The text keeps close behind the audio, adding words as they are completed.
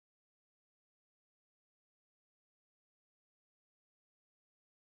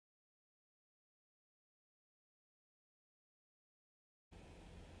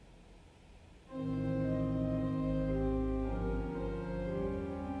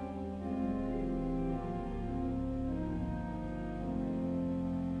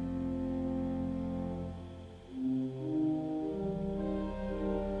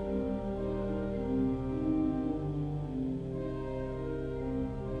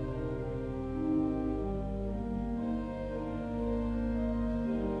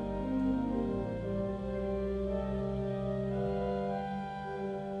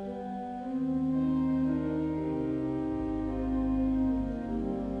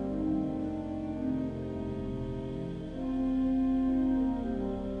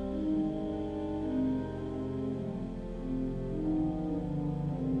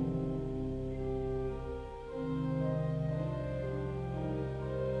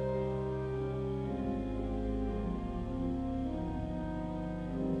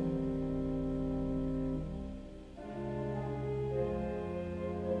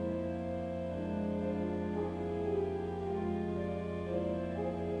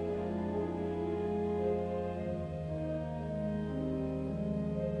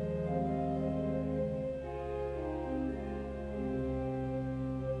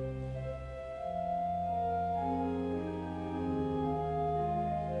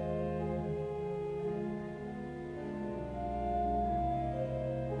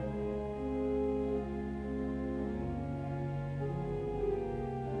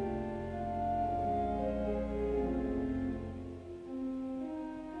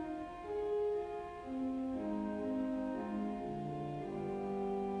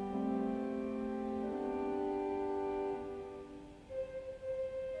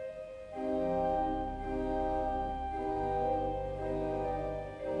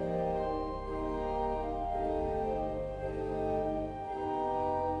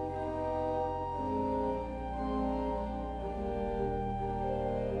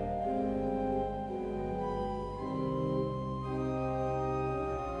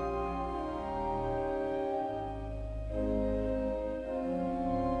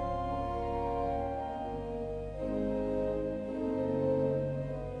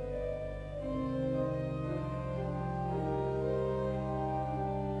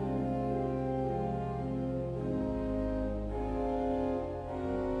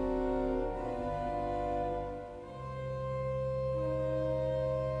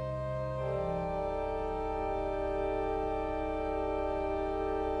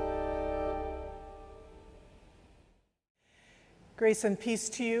Grace and peace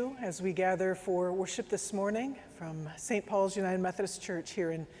to you as we gather for worship this morning from St. Paul's United Methodist Church here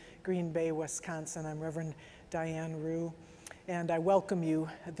in Green Bay, Wisconsin. I'm Reverend Diane Rue, and I welcome you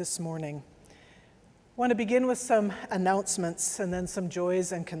this morning. I want to begin with some announcements and then some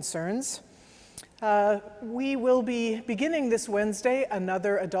joys and concerns. We will be beginning this Wednesday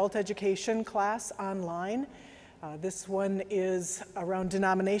another adult education class online. This one is around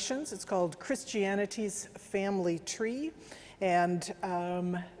denominations. It's called Christianity's Family Tree. And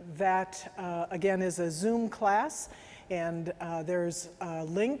that, again, is a Zoom class. And there's a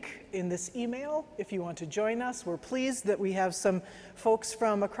link in this email if you want to join us. We're pleased that we have some folks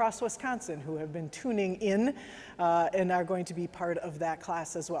from across Wisconsin who have been tuning in and are going to be part of that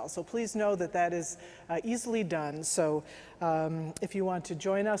class as well. So please know that that is easily done. So if you want to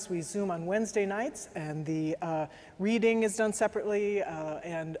join us, we Zoom on Wednesday nights, and the reading is done separately,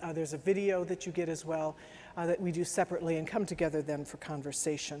 and there's a video that you get as well that we do separately and come together then for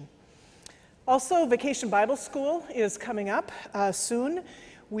conversation. Also, Vacation Bible School is coming up soon.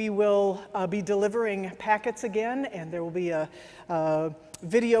 We will be delivering packets again, and there will be a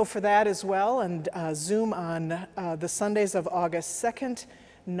video for that as well, and Zoom on the Sundays of August 2nd,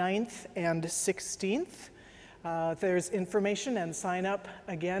 9th, and 16th. There's information and sign up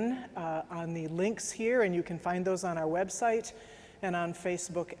again on the links here, and you can find those on our website and on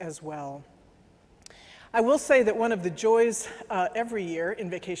Facebook as well. I will say that one of the joys every year in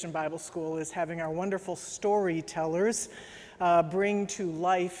Vacation Bible School is having our wonderful storytellers bring to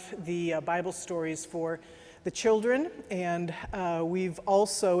life the Bible stories for the children. And we've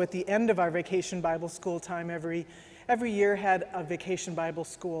also, at the end of our Vacation Bible School time every year, had a Vacation Bible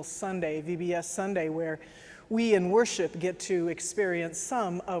School Sunday, VBS Sunday, where we in worship get to experience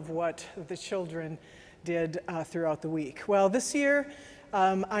some of what the children did throughout the week. Well, this year,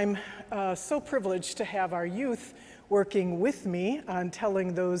 I'm so privileged to have our youth working with me on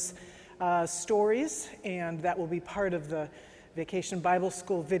telling those stories, and that will be part of the Vacation Bible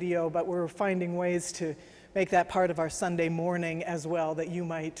School video, but we're finding ways to make that part of our Sunday morning as well, that you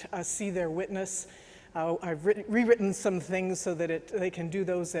might see their witness. I've rewritten some things so that they can do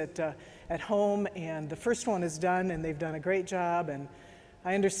those at home, and the first one is done, and they've done a great job, and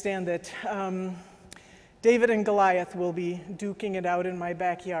I understand that David and Goliath will be duking it out in my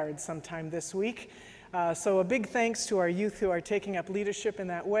backyard sometime this week. So a big thanks to our youth who are taking up leadership in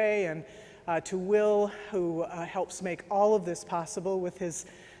that way, and to Will, who helps make all of this possible with his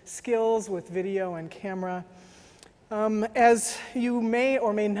skills with video and camera. As you may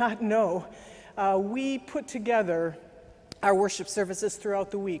or may not know, we put together our worship services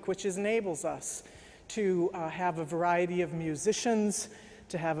throughout the week, which enables us to have a variety of musicians,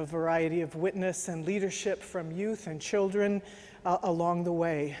 to have a variety of witness and leadership from youth and children along the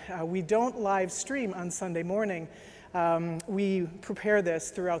way. We don't live stream on Sunday morning. We prepare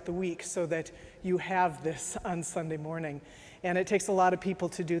this throughout the week so that you have this on Sunday morning. And it takes a lot of people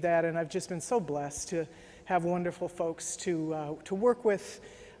to do that, and I've just been so blessed to have wonderful folks to work with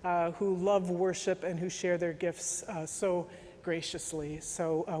who love worship and who share their gifts so graciously.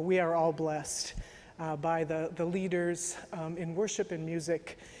 So we are all blessed by the leaders in worship and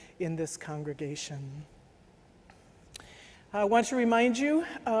music in this congregation. I want to remind you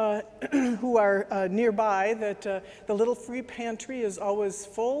who are nearby that the little free pantry is always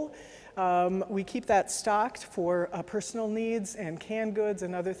full. We keep that stocked for personal needs and canned goods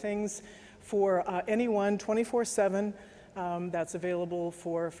and other things for anyone 24/7. That's available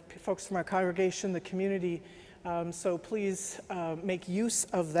for folks from our congregation, the community. So please make use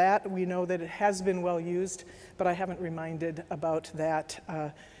of that. We know that it has been well used, but I haven't reminded about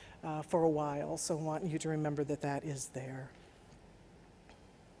that for a while, so I want you to remember that that is there.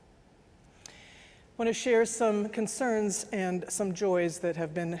 I want to share some concerns and some joys that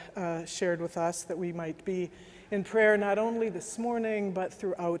have been shared with us, that we might be in prayer not only this morning, but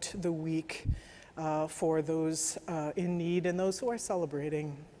throughout the week for those in need and those who are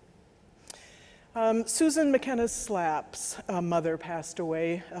celebrating. Susan McKenna Slapp's mother passed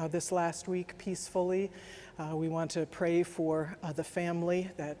away this last week peacefully. We want to pray for the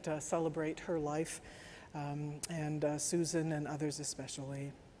family that celebrate her life, and Susan and others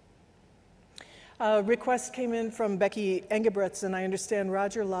especially. A request came in from Becky Engebretz, and I understand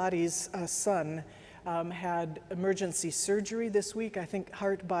Roger Lottie's son had emergency surgery this week, I think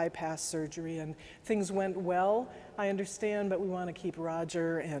heart bypass surgery, and things went well, I understand, but we want to keep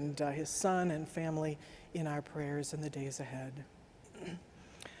Roger and his son and family in our prayers in the days ahead.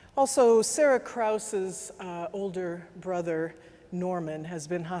 Also, Sarah Krause's older brother, Norman, has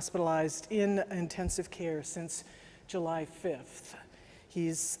been hospitalized in intensive care since July 5th.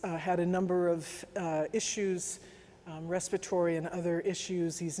 He's had a number of issues respiratory and other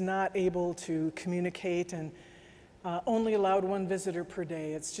issues. He's not able to communicate and only allowed one visitor per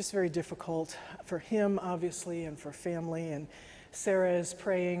day. It's just very difficult for him, obviously, and for family. And Sarah is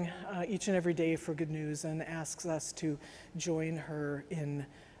praying each and every day for good news and asks us to join her in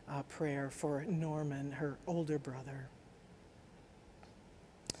prayer for Norman, her older brother.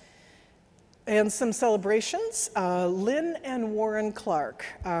 And some celebrations. Lynn and Warren Clark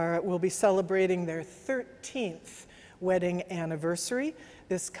will be celebrating their 13th wedding anniversary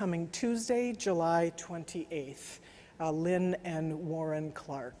this coming Tuesday, July 28th. Lynn and Warren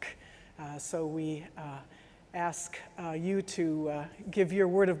Clark. So we ask you to give your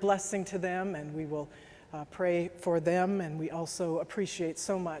word of blessing to them, and we will pray for them. And we also appreciate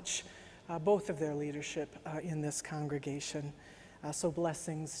so much both of their leadership in this congregation. So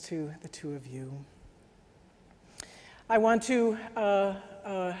blessings to the two of you. I want to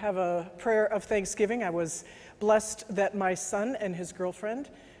have a prayer of thanksgiving. I was blessed that my son and his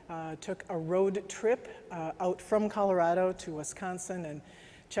girlfriend took a road trip out from Colorado to Wisconsin and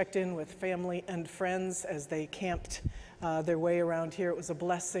checked in with family and friends as they camped their way around here. It was a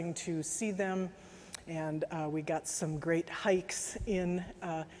blessing to see them, and we got some great hikes in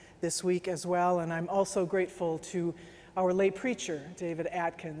this week as well. And I'm also grateful to our lay preacher, David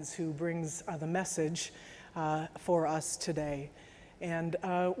Atkins, who brings the message for us today. And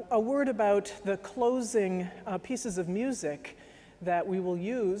a word about the closing pieces of music that we will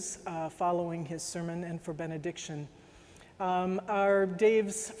use following his sermon and for benediction. Our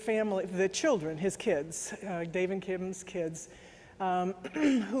Dave's family, the children, his kids, Dave and Kim's kids,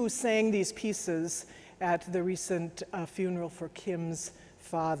 who sang these pieces at the recent funeral for Kim's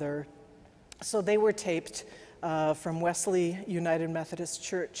father. So they were taped from Wesley United Methodist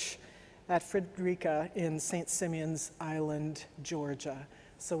Church at Frederica in St. Simeon's Island, Georgia.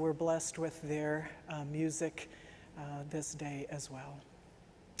 So we're blessed with their music this day as well.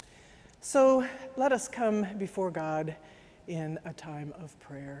 So let us come before God in a time of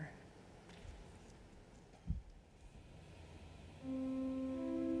prayer.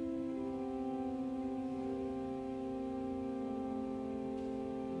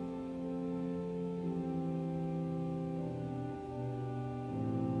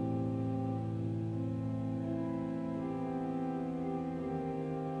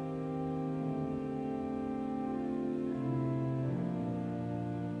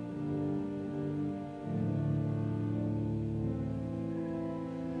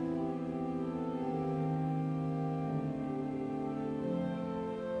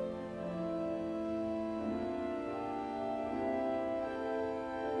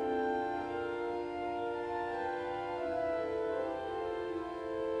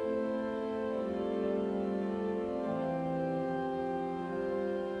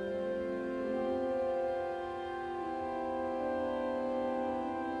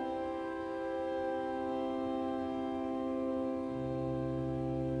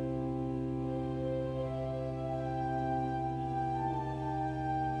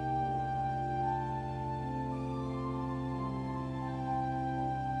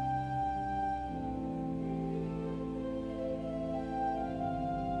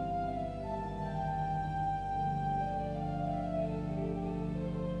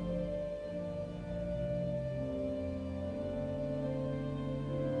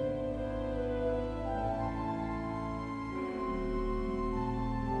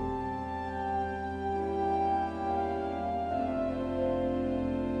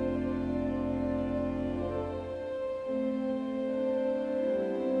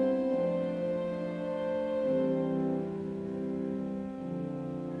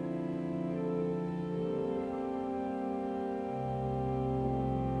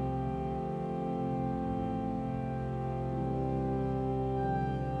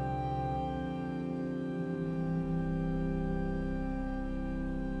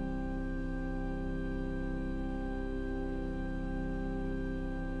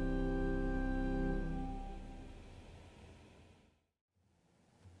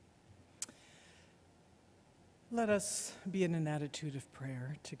 Let us be in an attitude of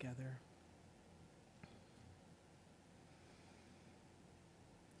prayer together.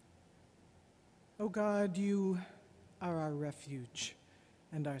 O God, you are our refuge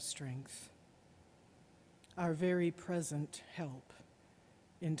and our strength, our very present help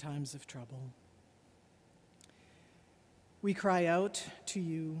in times of trouble. We cry out to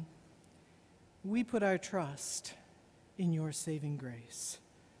you. We put our trust in your saving grace.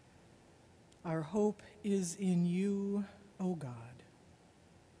 Our hope is in you, O God.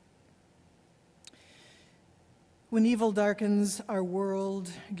 When evil darkens our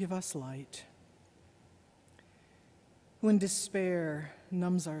world, give us light. When despair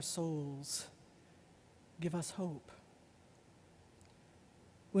numbs our souls, give us hope.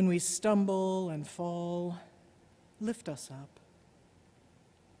 When we stumble and fall, lift us up.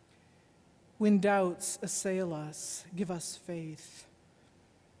 When doubts assail us, give us faith.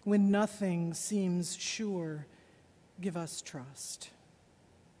 When nothing seems sure, give us trust.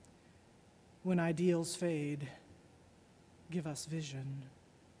 When ideals fade, give us vision.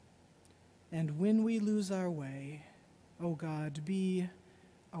 And when we lose our way, O God, be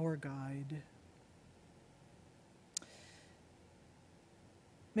our guide.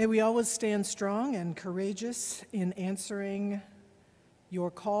 May we always stand strong and courageous in answering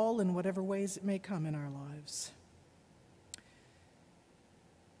your call in whatever ways it may come in our lives.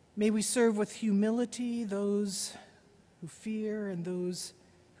 May we serve with humility those who fear and those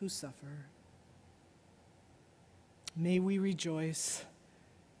who suffer. May we rejoice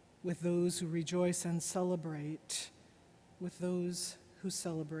with those who rejoice and celebrate with those who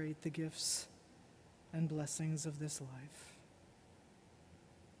celebrate the gifts and blessings of this life.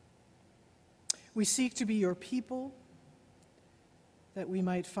 We seek to be your people, that we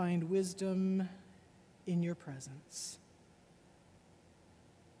might find wisdom in your presence.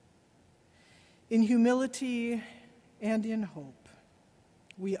 In humility and in hope,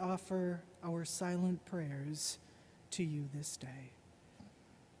 we offer our silent prayers to you this day.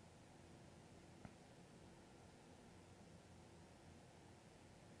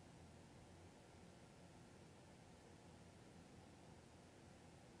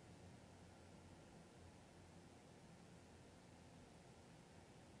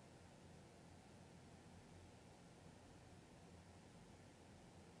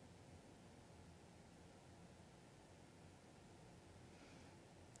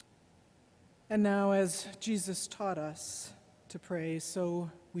 And now, as Jesus taught us to pray,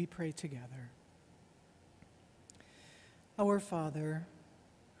 so we pray together. Our Father,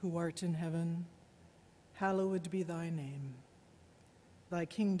 who art in heaven, hallowed be thy name. Thy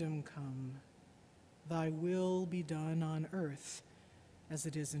kingdom come, thy will be done on earth as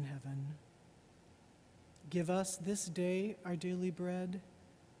it is in heaven. Give us this day our daily bread,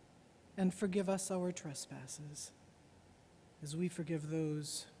 and forgive us our trespasses, as we forgive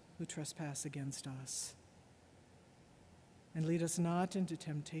those who trespass against us. And lead us not into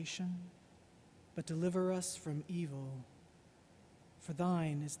temptation, but deliver us from evil. For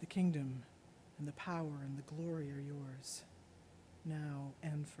thine is the kingdom, and the power, and the glory are yours, now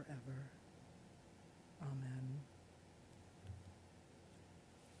and forever. Amen.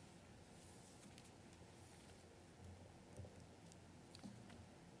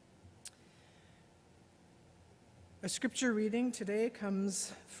 Our scripture reading today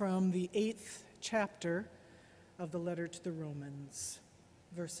comes from the 8th chapter of the letter to the Romans,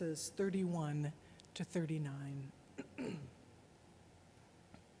 verses 31 to 39.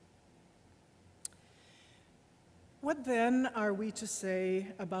 What then are we to say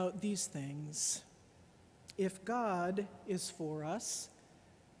about these things? If God is for us,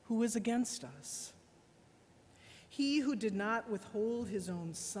 who is against us? He who did not withhold his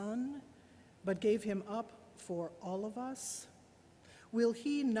own Son, but gave him up for all of us, will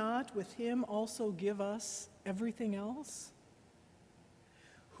he not with him also give us everything else?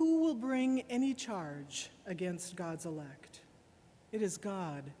 Who will bring any charge against God's elect? It is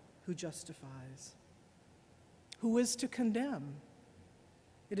God who justifies. Who is to condemn?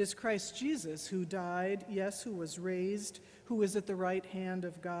 It is Christ Jesus who died, yes, who was raised, who is at the right hand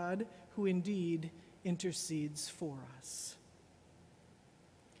of God, who indeed intercedes for us.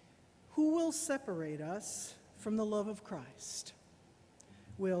 Who will separate us from the love of Christ?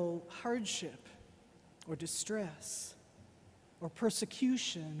 Will hardship or distress or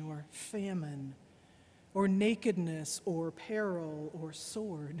persecution or famine or nakedness or peril or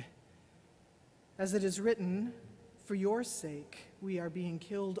sword? As it is written, for your sake we are being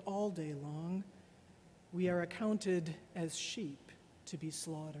killed all day long. We are accounted as sheep to be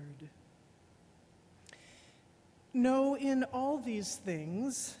slaughtered. No, in all these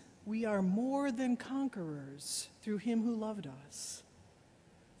things, we are more than conquerors through him who loved us.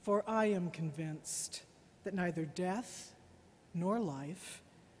 For I am convinced that neither death nor life,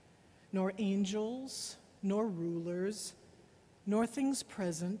 nor angels, nor rulers, nor things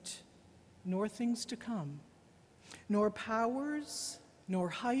present, nor things to come, nor powers, nor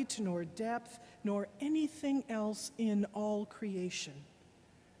height, nor depth, nor anything else in all creation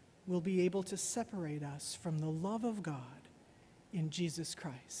will be able to separate us from the love of God in Jesus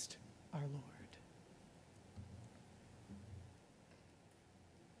Christ, our Lord.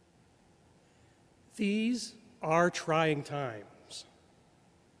 These are trying times.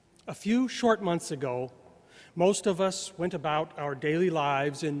 A few short months ago, Most of us went about our daily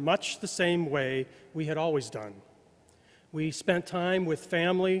lives in much the same way we had always done. We spent time with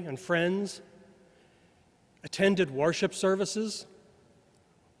family and friends, attended worship services,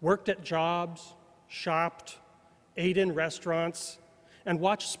 worked at jobs, shopped, ate in restaurants, and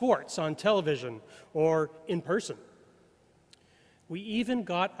watched sports on television or in person. We even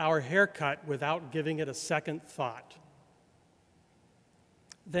got our hair cut without giving it a second thought.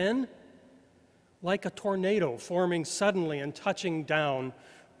 Then, like a tornado forming suddenly and touching down,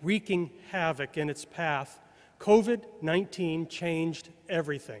 wreaking havoc in its path, COVID-19 changed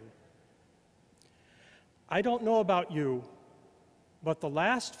everything. I don't know about you, but the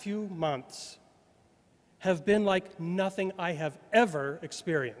last few months have been like nothing I have ever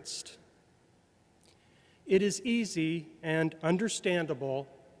experienced. It is easy and understandable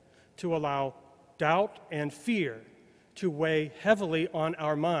to allow doubt and fear to weigh heavily on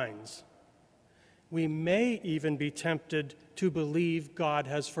our minds. We may even be tempted to believe God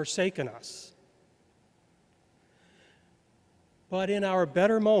has forsaken us. But in our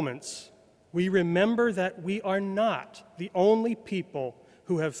better moments, we remember that we are not the only people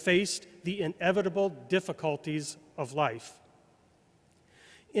who have faced the inevitable difficulties of life.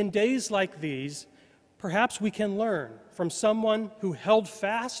 In days like these, perhaps we can learn from someone who held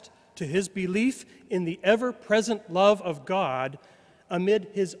fast to his belief in the ever-present love of God amid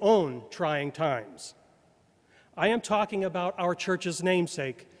his own trying times. I am talking about our church's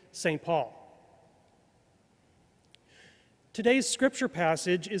namesake, St. Paul. Today's scripture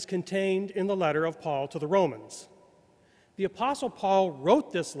passage is contained in the letter of Paul to the Romans. The Apostle Paul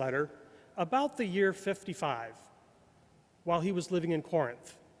wrote this letter about the year 55 while he was living in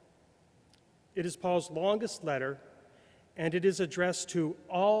Corinth. It is Paul's longest letter, and it is addressed to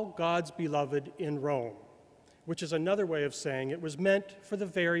all God's beloved in Rome, which is another way of saying it was meant for the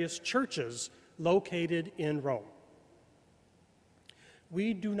various churches located in Rome.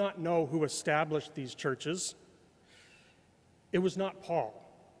 We do not know who established these churches. It was not Paul,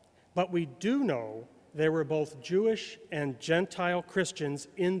 but we do know there were both Jewish and Gentile Christians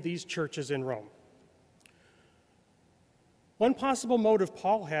in these churches in Rome. One possible motive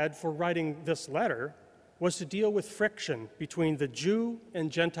Paul had for writing this letter was to deal with friction between the Jew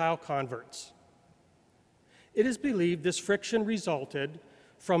and Gentile converts. It is believed this friction resulted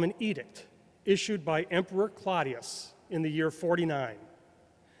from an edict issued by Emperor Claudius in the year 49,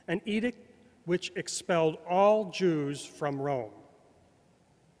 an edict which expelled all Jews from Rome.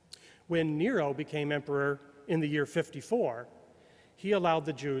 When Nero became emperor in the year 54, he allowed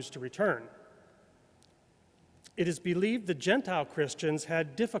the Jews to return. It is believed the Gentile Christians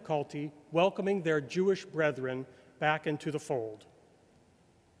had difficulty welcoming their Jewish brethren back into the fold.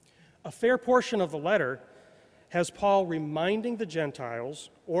 A fair portion of the letter has Paul reminding the Gentiles,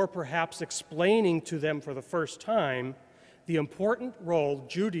 or perhaps explaining to them for the first time, the important role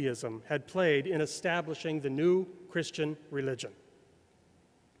Judaism had played in establishing the new Christian religion.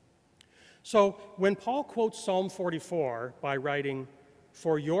 So when Paul quotes Psalm 44 by writing,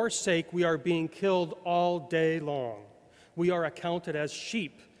 "For your sake we are being killed all day long. We are accounted as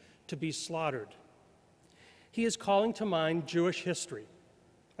sheep to be slaughtered," he is calling to mind Jewish history,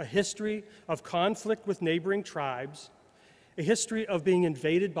 a history of conflict with neighboring tribes, a history of being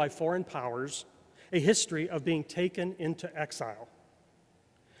invaded by foreign powers, a history of being taken into exile.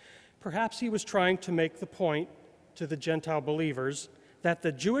 Perhaps he was trying to make the point to the Gentile believers that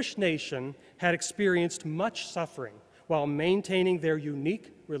the Jewish nation had experienced much suffering while maintaining their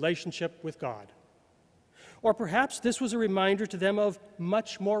unique relationship with God. Or perhaps this was a reminder to them of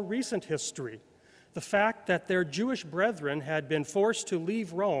much more recent history, the fact that their Jewish brethren had been forced to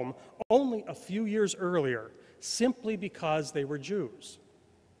leave Rome only a few years earlier, simply because they were Jews.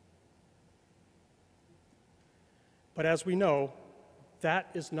 But as we know, that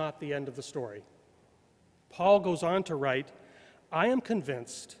is not the end of the story. Paul goes on to write, "I am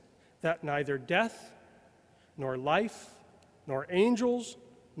convinced that neither death, nor life, nor angels,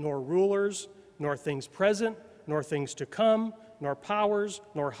 nor rulers, nor things present, nor things to come, nor powers,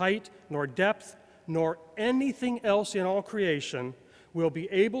 nor height, nor depth, nor anything else in all creation will be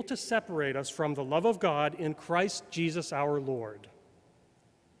able to separate us from the love of God in Christ Jesus our Lord."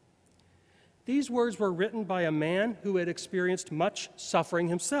 These words were written by a man who had experienced much suffering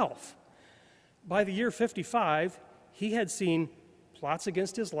himself. By the year 55, he had seen plots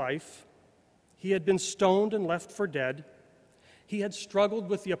against his life. He had been stoned and left for dead. He had struggled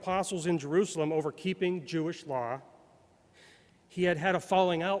with the apostles in Jerusalem over keeping Jewish law. He had had a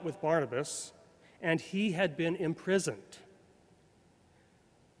falling out with Barnabas, and he had been imprisoned.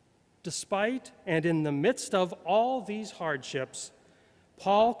 Despite and in the midst of all these hardships,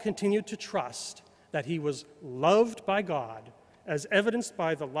 Paul continued to trust that he was loved by God, as evidenced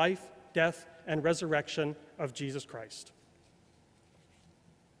by the life, death, and resurrection of Jesus Christ.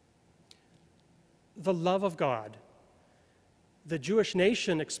 The love of God. The Jewish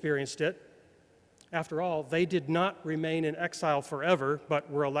nation experienced it. After all, they did not remain in exile forever, but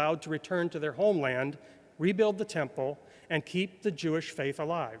were allowed to return to their homeland, rebuild the temple, and keep the Jewish faith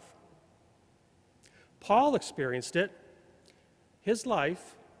alive. Paul experienced it. His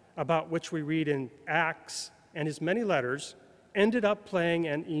life, about which we read in Acts and his many letters, ended up playing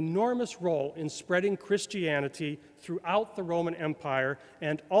an enormous role in spreading Christianity throughout the Roman Empire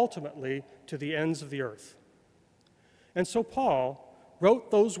and ultimately to the ends of the earth. And so Paul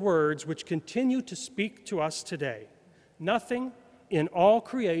wrote those words which continue to speak to us today. Nothing in all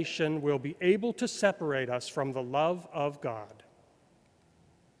creation will be able to separate us from the love of God.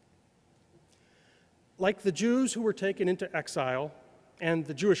 Like the Jews who were taken into exile and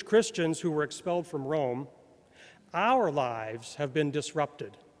the Jewish Christians who were expelled from Rome, our lives have been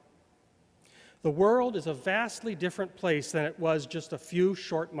disrupted. The world is a vastly different place than it was just a few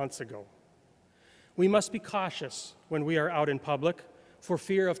short months ago. We must be cautious when we are out in public for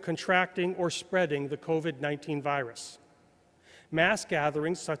fear of contracting or spreading the COVID-19 virus. Mass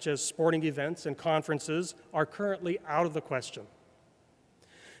gatherings such as sporting events and conferences are currently out of the question.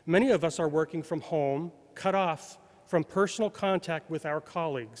 Many of us are working from home, cut off from personal contact with our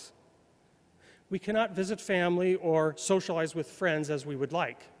colleagues. We cannot visit family or socialize with friends as we would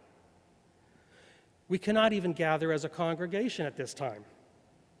like. We cannot even gather as a congregation at this time.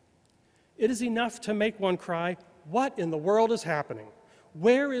 It is enough to make one cry, "What in the world is happening?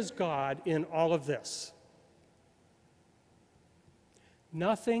 Where is God in all of this?"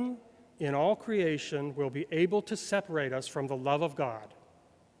 Nothing in all creation will be able to separate us from the love of God.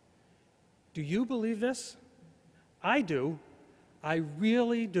 Do you believe this? I do. I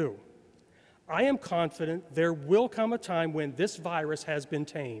really do. I am confident there will come a time when this virus has been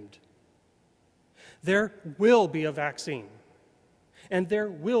tamed. There will be a vaccine, and there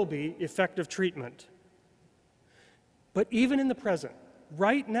will be effective treatment. But even in the present,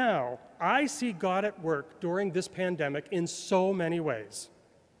 right now, I see God at work during this pandemic in so many ways.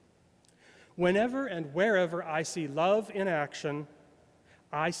 Whenever and wherever I see love in action,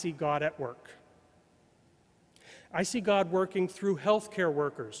 I see God at work. I see God working through healthcare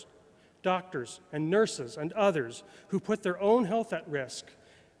workers, doctors and nurses and others who put their own health at risk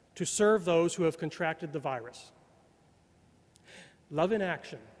to serve those who have contracted the virus. Love in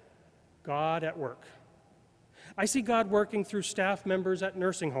action, God at work. I see God working through staff members at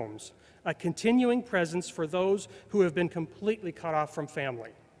nursing homes, a continuing presence for those who have been completely cut off from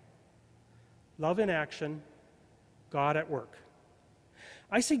family. Love in action, God at work.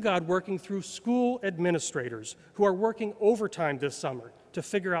 I see God working through school administrators who are working overtime this summer to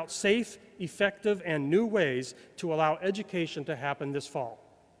figure out safe, effective, and new ways to allow education to happen this fall.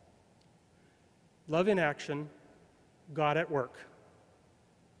 Love in action, God at work.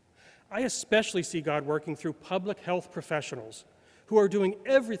 I especially see God working through public health professionals who are doing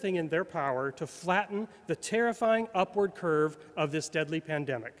everything in their power to flatten the terrifying upward curve of this deadly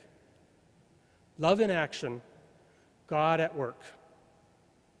pandemic. Love in action, God at work.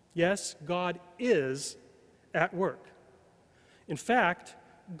 Yes, God is at work. In fact,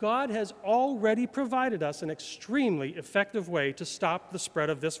 God has already provided us an extremely effective way to stop the spread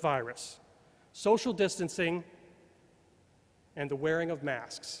of this virus: social distancing and the wearing of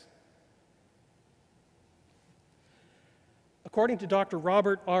masks. According to Dr.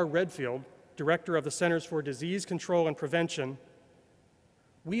 Robert R. Redfield, director of the Centers for Disease Control and Prevention,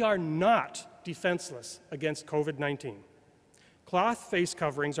 we are not defenseless against COVID-19. Cloth face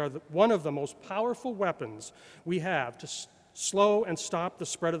coverings are one of the most powerful weapons we have to slow and stop the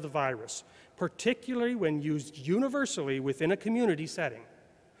spread of the virus, particularly when used universally within a community setting.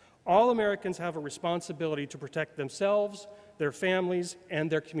 All Americans have a responsibility to protect themselves, their families, and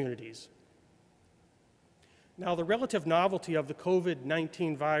their communities. Now, the relative novelty of the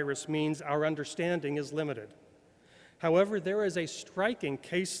COVID-19 virus means our understanding is limited. However, there is a striking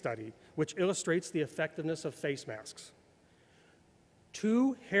case study which illustrates the effectiveness of face masks.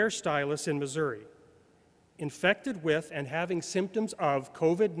 2 hairstylists in Missouri, infected with and having symptoms of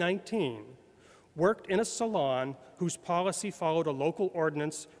COVID-19, worked in a salon whose policy followed a local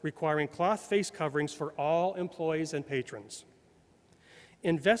ordinance requiring cloth face coverings for all employees and patrons.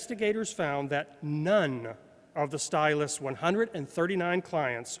 Investigators found that none of the stylist's 139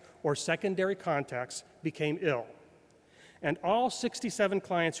 clients or secondary contacts became ill, and all 67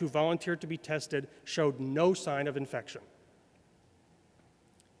 clients who volunteered to be tested showed no sign of infection.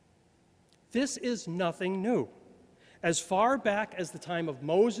 This is nothing new. As far back as the time of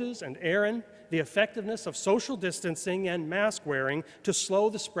Moses and Aaron, the effectiveness of social distancing and mask wearing to slow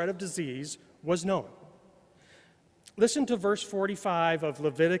the spread of disease was known. Listen to verse 45 of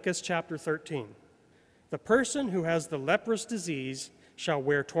Leviticus chapter 13. The person who has the leprous disease shall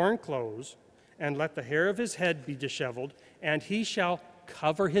wear torn clothes, and let the hair of his head be disheveled, and he shall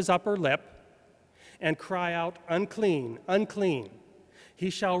cover his upper lip and cry out, unclean, unclean. He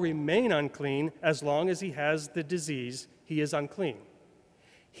shall remain unclean as long as he has the disease. He is unclean.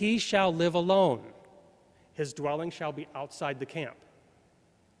 He shall live alone. His dwelling shall be outside the camp.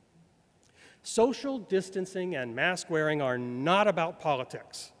 Social distancing and mask wearing are not about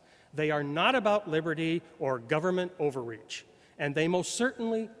politics. They are not about liberty or government overreach. And they most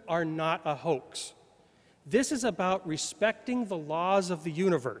certainly are not a hoax. This is about respecting the laws of the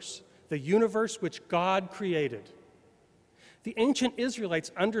universe which God created. The ancient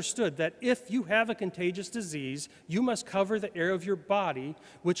Israelites understood that if you have a contagious disease, you must cover the area of your body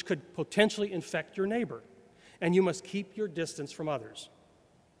which could potentially infect your neighbor, and you must keep your distance from others.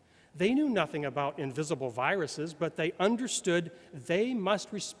 They knew nothing about invisible viruses, but they understood they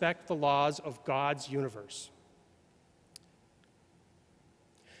must respect the laws of God's universe.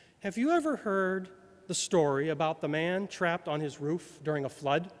 Have you ever heard the story about the man trapped on his roof during a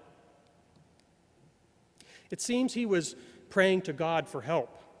flood? It seems he was praying to God for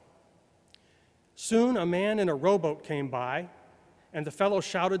help. Soon a man in a rowboat came by, and the fellow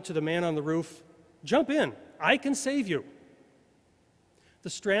shouted to the man on the roof, "Jump in, I can save you." The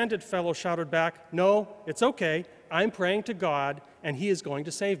stranded fellow shouted back, "No, it's okay, I'm praying to God, and he is going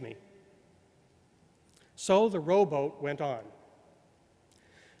to save me." So the rowboat went on.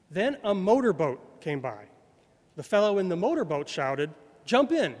 Then a motorboat came by. The fellow in the motorboat shouted,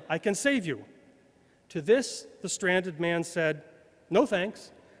 "Jump in, I can save you." To this, the stranded man said, "No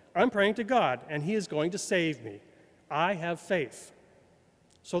thanks, I'm praying to God, and he is going to save me. I have faith."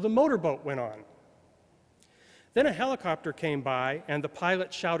 So the motorboat went on. Then a helicopter came by, and the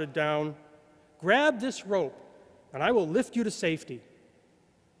pilot shouted down, "Grab this rope, and I will lift you to safety."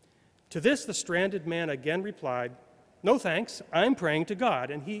 To this, the stranded man again replied, "No thanks, I'm praying to God,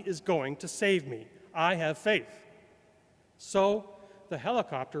 and he is going to save me. I have faith." So the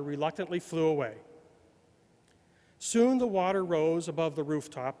helicopter reluctantly flew away. Soon the water rose above the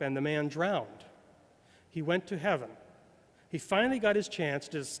rooftop, and the man drowned. He went to heaven. He finally got his chance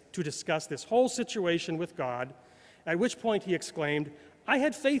to discuss this whole situation with God, at which point he exclaimed, "I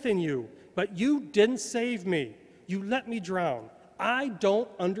had faith in you, but you didn't save me. You let me drown. I don't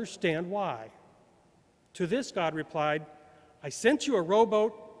understand why." To this, God replied, "I sent you a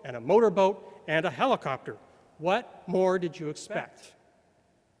rowboat and a motorboat and a helicopter. What more did you expect?"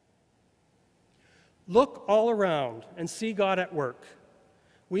 Look all around and see God at work.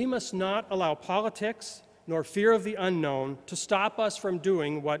 We must not allow politics nor fear of the unknown to stop us from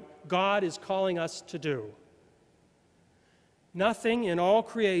doing what God is calling us to do. Nothing in all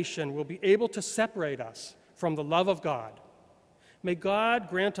creation will be able to separate us from the love of God. May God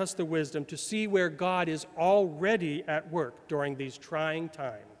grant us the wisdom to see where God is already at work during these trying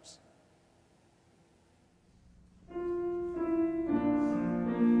times.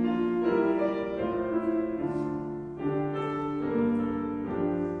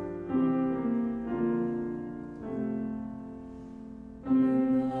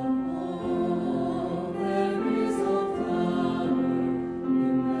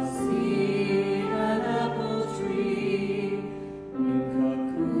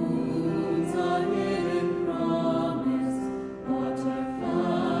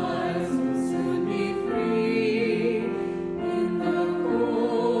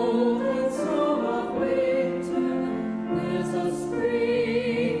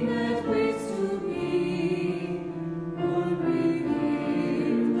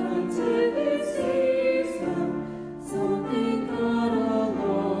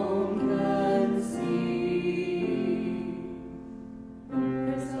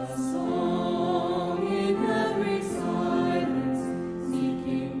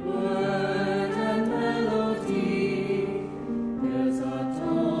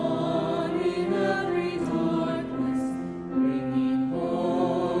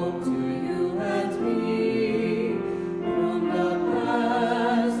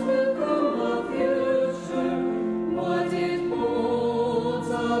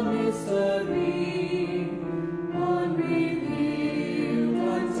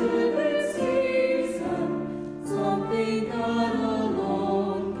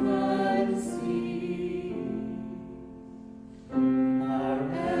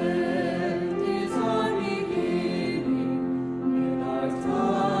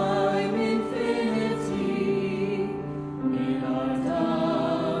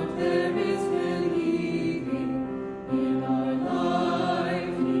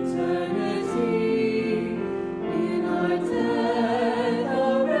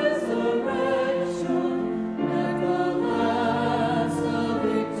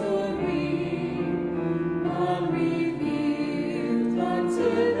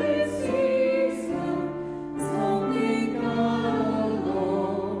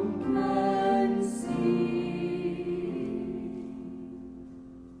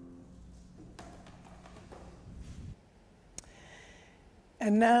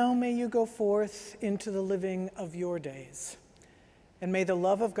 And now may you go forth into the living of your days. And may the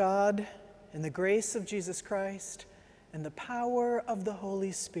love of God and the grace of Jesus Christ and the power of the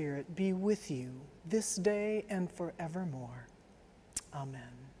Holy Spirit be with you this day and forevermore. Amen.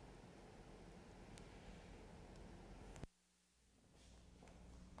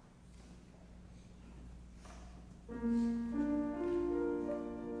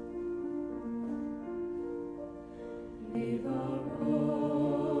 Viva